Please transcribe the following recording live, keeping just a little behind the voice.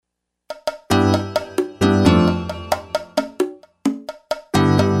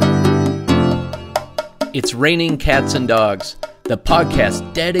It's Raining Cats and Dogs, the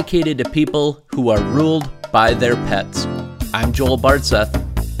podcast dedicated to people who are ruled by their pets. I'm Joel Bartseth,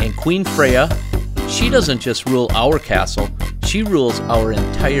 and Queen Freya, she doesn't just rule our castle, she rules our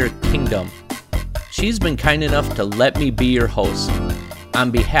entire kingdom. She's been kind enough to let me be your host. On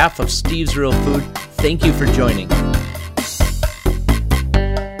behalf of Steve's Real Food, thank you for joining.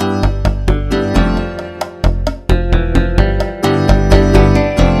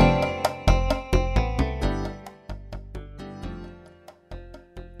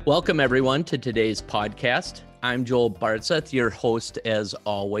 Welcome, everyone, to today's podcast. I'm Joel Bartseth, your host as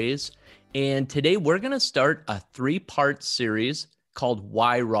always. And today we're going to start a 3-part series called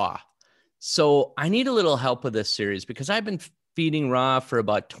Why Raw? So I need a little help with this series because I've been feeding raw for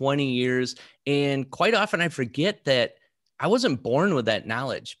about 20 years. And quite often I forget that I wasn't born with that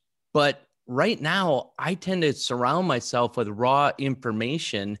knowledge. But right now I tend to surround myself with raw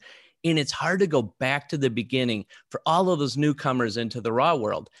information. And it's hard to go back to the beginning for all of those newcomers into the raw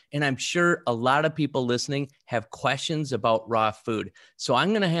world. And I'm sure a lot of people listening have questions about raw food. So I'm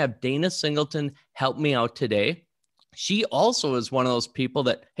going to have Dana Singleton help me out today. She also is one of those people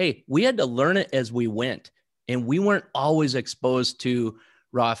that, hey, we had to learn it as we went, and we weren't always exposed to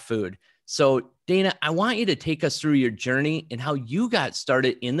raw food. So Dana, I want you to take us through your journey and how you got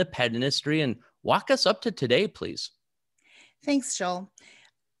started in the pet industry and walk us up to today, please. Thanks, Joel.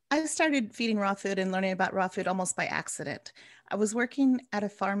 I started feeding raw food and learning about raw food almost by accident. I was working at a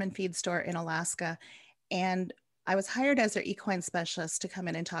farm and feed store in Alaska, and I was hired as their equine specialist to come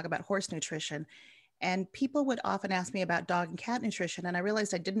in and talk about horse nutrition. And people would often ask me about dog and cat nutrition, and I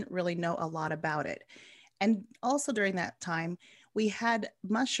realized I didn't really know a lot about it. And also during that time, we had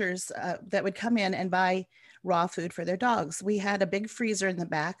mushers that would come in and buy raw food for their dogs. We had a big freezer in the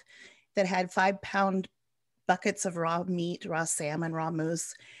back that had 5-pound buckets of raw meat, raw salmon, raw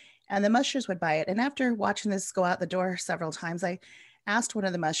moose. And the mushers would buy it. And after watching this go out the door several times, I asked one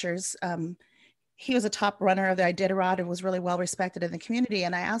of the mushers, he was a top runner of the Iditarod and was really well respected in the community.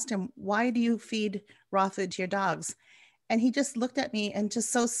 And I asked him, why do you feed raw food to your dogs? And he just looked at me and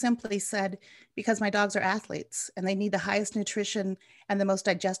just so simply said, because my dogs are athletes and they need the highest nutrition and the most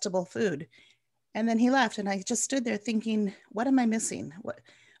digestible food. And then he left, and I just stood there thinking, what am I missing?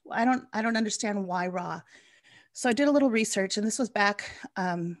 I don't understand why raw. So I did a little research, and this was back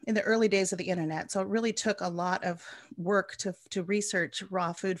in the early days of the internet. So it really took a lot of work to research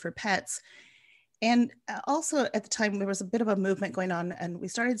raw food for pets. And also at the time, there was a bit of a movement going on, and we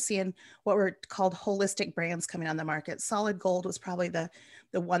started seeing what were called holistic brands coming on the market. Solid Gold was probably the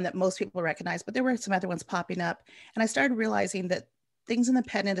one that most people recognize, but there were some other ones popping up. And I started realizing that things in the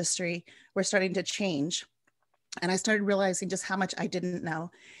pet industry were starting to change. And I started realizing just how much I didn't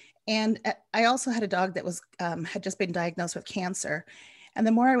know. And I also had a dog that was had just been diagnosed with cancer. And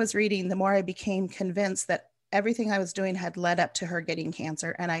the more I was reading, the more I became convinced that everything I was doing had led up to her getting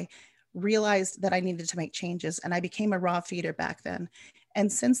cancer. And I realized that I needed to make changes. And I became a raw feeder back then.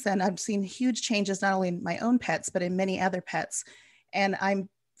 And since then, I've seen huge changes, not only in my own pets, but in many other pets. And I'm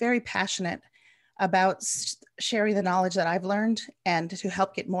very passionate about sharing the knowledge that I've learned and to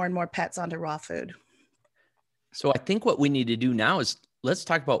help get more and more pets onto raw food. So I think what we need to do now is let's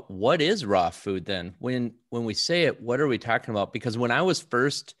talk about what is raw food then. When we say it, what are we talking about? Because when I was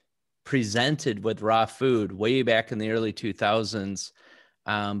first presented with raw food way back in the early 2000s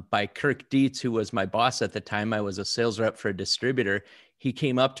by Kirk Dietz, who was my boss at the time, I was a sales rep for a distributor. He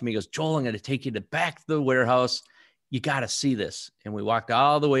came up to me, goes, Joel, I'm going to take you to the back of the warehouse. You got to see this. And we walked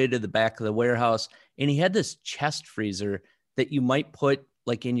all the way to the back of the warehouse, and he had this chest freezer that you might put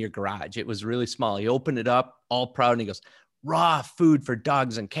like in your garage. It was really small. He opened it up all proud, and he goes, raw food for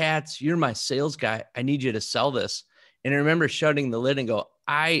dogs and cats. You're my sales guy. I need you to sell this. And I remember shutting the lid and go,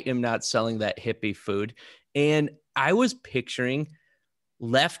 I am not selling that hippie food. And I was picturing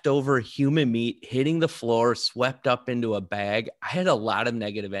leftover human meat hitting the floor, swept up into a bag. I had a lot of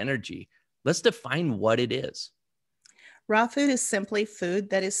negative energy. Let's define what it is. Raw food is simply food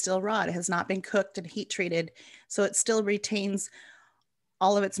that is still raw. It has not been cooked and heat treated, so it still retains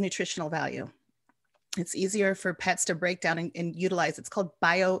all of its nutritional value. It's easier for pets to break down and utilize. It's called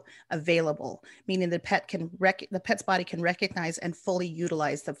bioavailable, meaning the pet's body can recognize and fully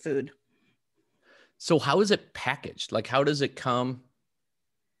utilize the food. So how is it packaged? Like, how does it come?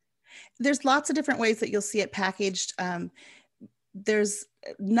 There's lots of different ways that you'll see it packaged. There's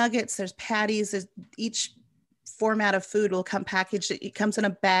nuggets, there's patties, each format of food will come packaged. It comes in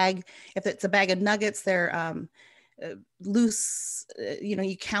a bag. If it's a bag of nuggets, they're loose,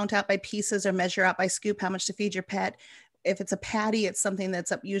 you count out by pieces or measure out by scoop how much to feed your pet. If it's a patty, it's something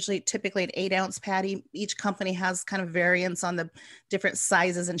that's typically an 8-ounce patty. Each company has kind of variants on the different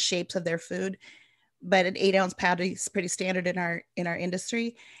sizes and shapes of their food. but an 8-ounce patty is pretty standard in our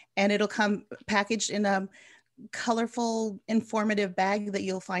industry, and it'll come packaged in a colorful, informative bag that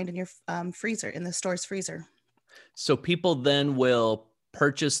you'll find in your freezer, in the store's freezer. So people then will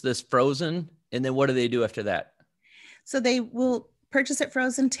purchase this frozen, and then what do they do after that? So they will purchase it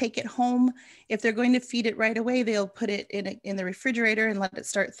frozen, take it home. If they're going to feed it right away, they'll put it in the refrigerator and let it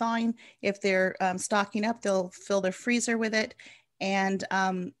start thawing. If they're stocking up, they'll fill their freezer with it, and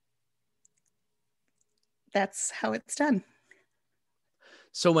that's how it's done.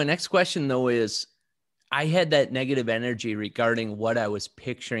 So my next question, though, is I had that negative energy regarding what I was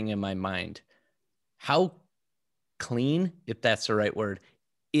picturing in my mind. How clean, if that's the right word,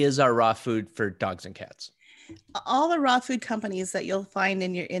 is our raw food for dogs and cats? All the raw food companies that you'll find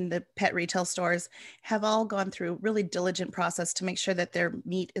in the pet retail stores have all gone through really diligent process to make sure that their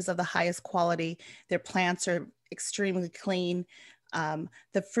meat is of the highest quality. Their plants are extremely clean.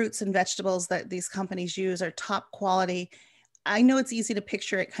 The fruits and vegetables that these companies use are top quality. I know it's easy to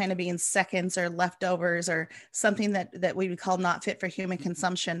picture it kind of being seconds or leftovers or something that we would call not fit for human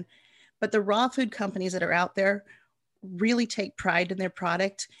consumption. But the raw food companies that are out there really take pride in their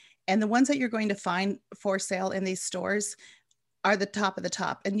product. And the ones that you're going to find for sale in these stores are the top of the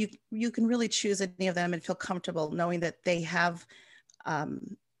top. And you can really choose any of them and feel comfortable knowing that they have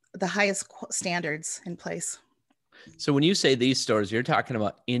the highest standards in place. So when you say these stores, you're talking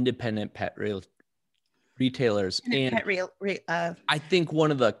about independent pet retailers. And I think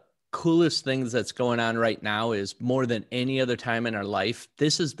one of the coolest things that's going on right now is more than any other time in our life,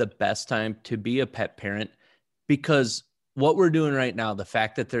 this is the best time to be a pet parent, because what we're doing right now, the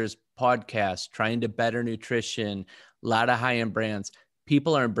fact that there's podcasts trying to better nutrition, a lot of high-end brands,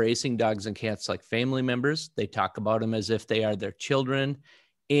 people are embracing dogs and cats like family members. They talk about them as if they are their children.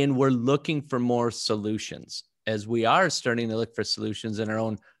 And we're looking for more solutions, as we are starting to look for solutions in our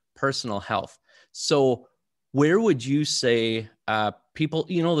own personal health. So where would you say people,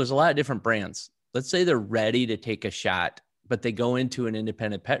 there's a lot of different brands. Let's say they're ready to take a shot, but they go into an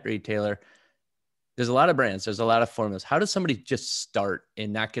independent pet retailer. There's a lot of brands. There's a lot of formulas. How does somebody just start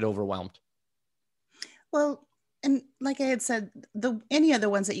and not get overwhelmed? Well, and like I had said, any other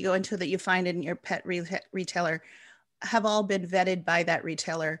ones that you go into that you find in your pet retailer have all been vetted by that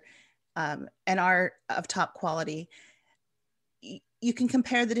retailer and are of top quality. You can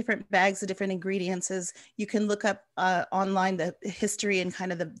compare the different bags, the different ingredients. You can look up online the history and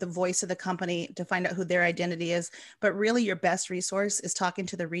kind of the voice of the company to find out who their identity is. But really your best resource is talking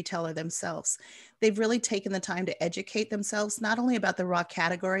to the retailer themselves. They've really taken the time to educate themselves, not only about the raw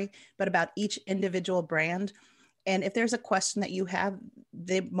category, but about each individual brand. And if there's a question that you have,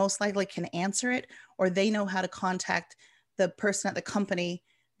 they most likely can answer it, or they know how to contact the person at the company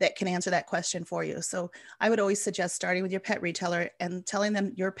that can answer that question for you. So I would always suggest starting with your pet retailer and telling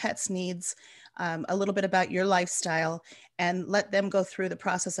them your pet's needs, a little bit about your lifestyle, and let them go through the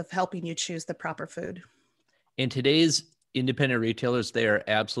process of helping you choose the proper food. In today's independent retailers, they are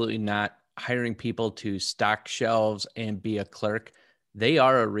absolutely not hiring people to stock shelves and be a clerk. They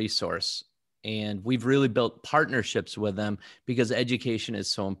are a resource. And we've really built partnerships with them because education is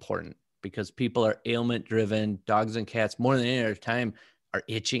so important, because people are ailment driven. Dogs and cats, more than any other time, are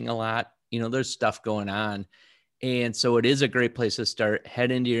itching a lot. There's stuff going on. And so it is a great place to start.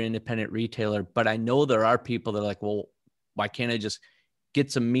 Head into your independent retailer. But I know there are people that are like, well, why can't I just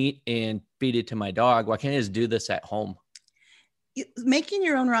get some meat and feed it to my dog? Why can't I just do this at home? Making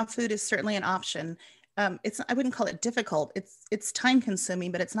your own raw food is certainly an option. I wouldn't call it difficult. It's time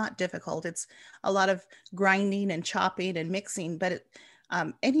consuming, but it's not difficult. It's a lot of grinding and chopping and mixing, but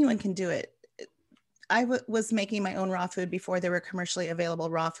anyone can do it. I was making my own raw food before there were commercially available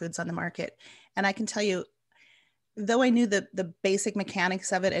raw foods on the market. And I can tell you, though I knew the basic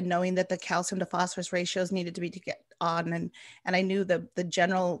mechanics of it, and knowing that the calcium to phosphorus ratios needed to be to get on, and I knew the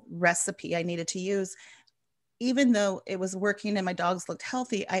general recipe I needed to use, even though it was working and my dogs looked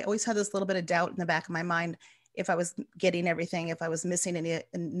healthy, I always had this little bit of doubt in the back of my mind if I was getting everything, if I was missing any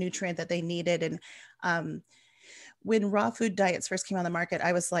nutrient that they needed. And when raw food diets first came on the market,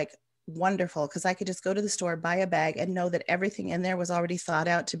 I was like, wonderful, because I could just go to the store, buy a bag, and know that everything in there was already thought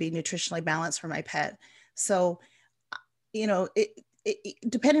out to be nutritionally balanced for my pet. So,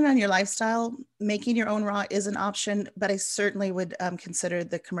 depending on your lifestyle, making your own raw is an option, but I certainly would consider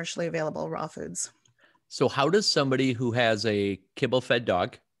the commercially available raw foods. So how does somebody who has a kibble-fed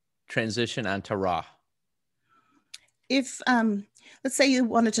dog transition onto raw? If, let's say you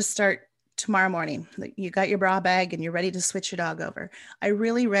wanted to start tomorrow morning, you got your bra bag and you're ready to switch your dog over. I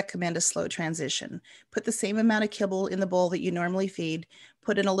really recommend a slow transition. Put the same amount of kibble in the bowl that you normally feed,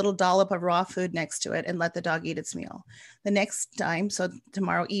 put in a little dollop of raw food next to it, and let the dog eat its meal. The next time, so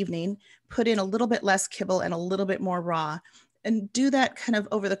tomorrow evening, put in a little bit less kibble and a little bit more raw. And do that kind of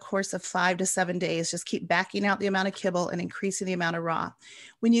over the course of 5 to 7 days. Just keep backing out the amount of kibble and increasing the amount of raw.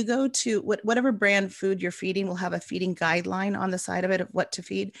 When you go to whatever brand food you're feeding will have a feeding guideline on the side of it of what to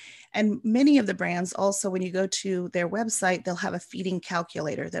feed. And many of the brands also, when you go to their website, they'll have a feeding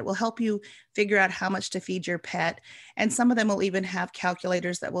calculator that will help you figure out how much to feed your pet. And some of them will even have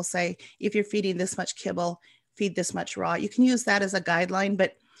calculators that will say, if you're feeding this much kibble, feed this much raw. You can use that as a guideline,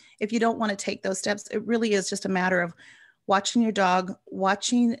 but if you don't want to take those steps, it really is just a matter of watching your dog,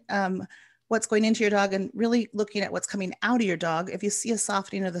 watching what's going into your dog, and really looking at what's coming out of your dog. If you see a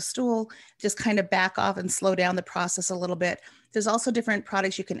softening of the stool, just kind of back off and slow down the process a little bit. There's also different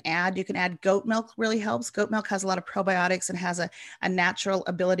products you can add. You can add goat milk, really helps. Goat milk has a lot of probiotics and has a natural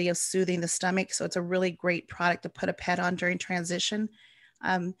ability of soothing the stomach. So it's a really great product to put a pet on during transition.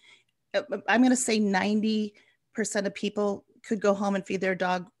 I'm going to say 90% of people could go home and feed their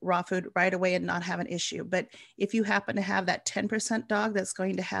dog raw food right away and not have an issue. But if you happen to have that 10% dog that's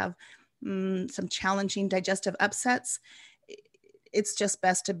going to have some challenging digestive upsets, it's just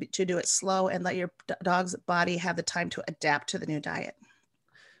best to do it slow and let your dog's body have the time to adapt to the new diet.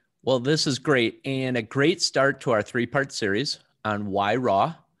 Well, this is great, and a great start to our 3-part series on why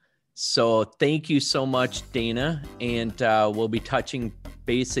raw. So thank you so much, Dana. And we'll be touching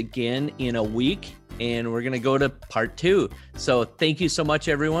base again in a week. And we're going to go to part 2. So thank you so much,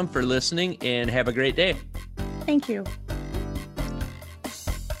 everyone, for listening, and have a great day. Thank you.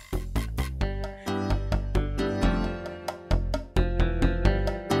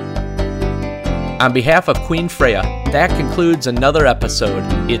 On behalf of Queen Freya, that concludes another episode.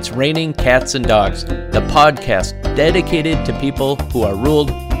 It's Raining Cats and Dogs, the podcast dedicated to people who are ruled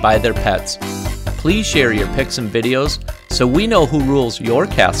by their pets. Please share your pics and videos so we know who rules your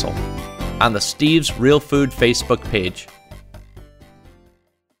castle on the Steve's Real Food Facebook page.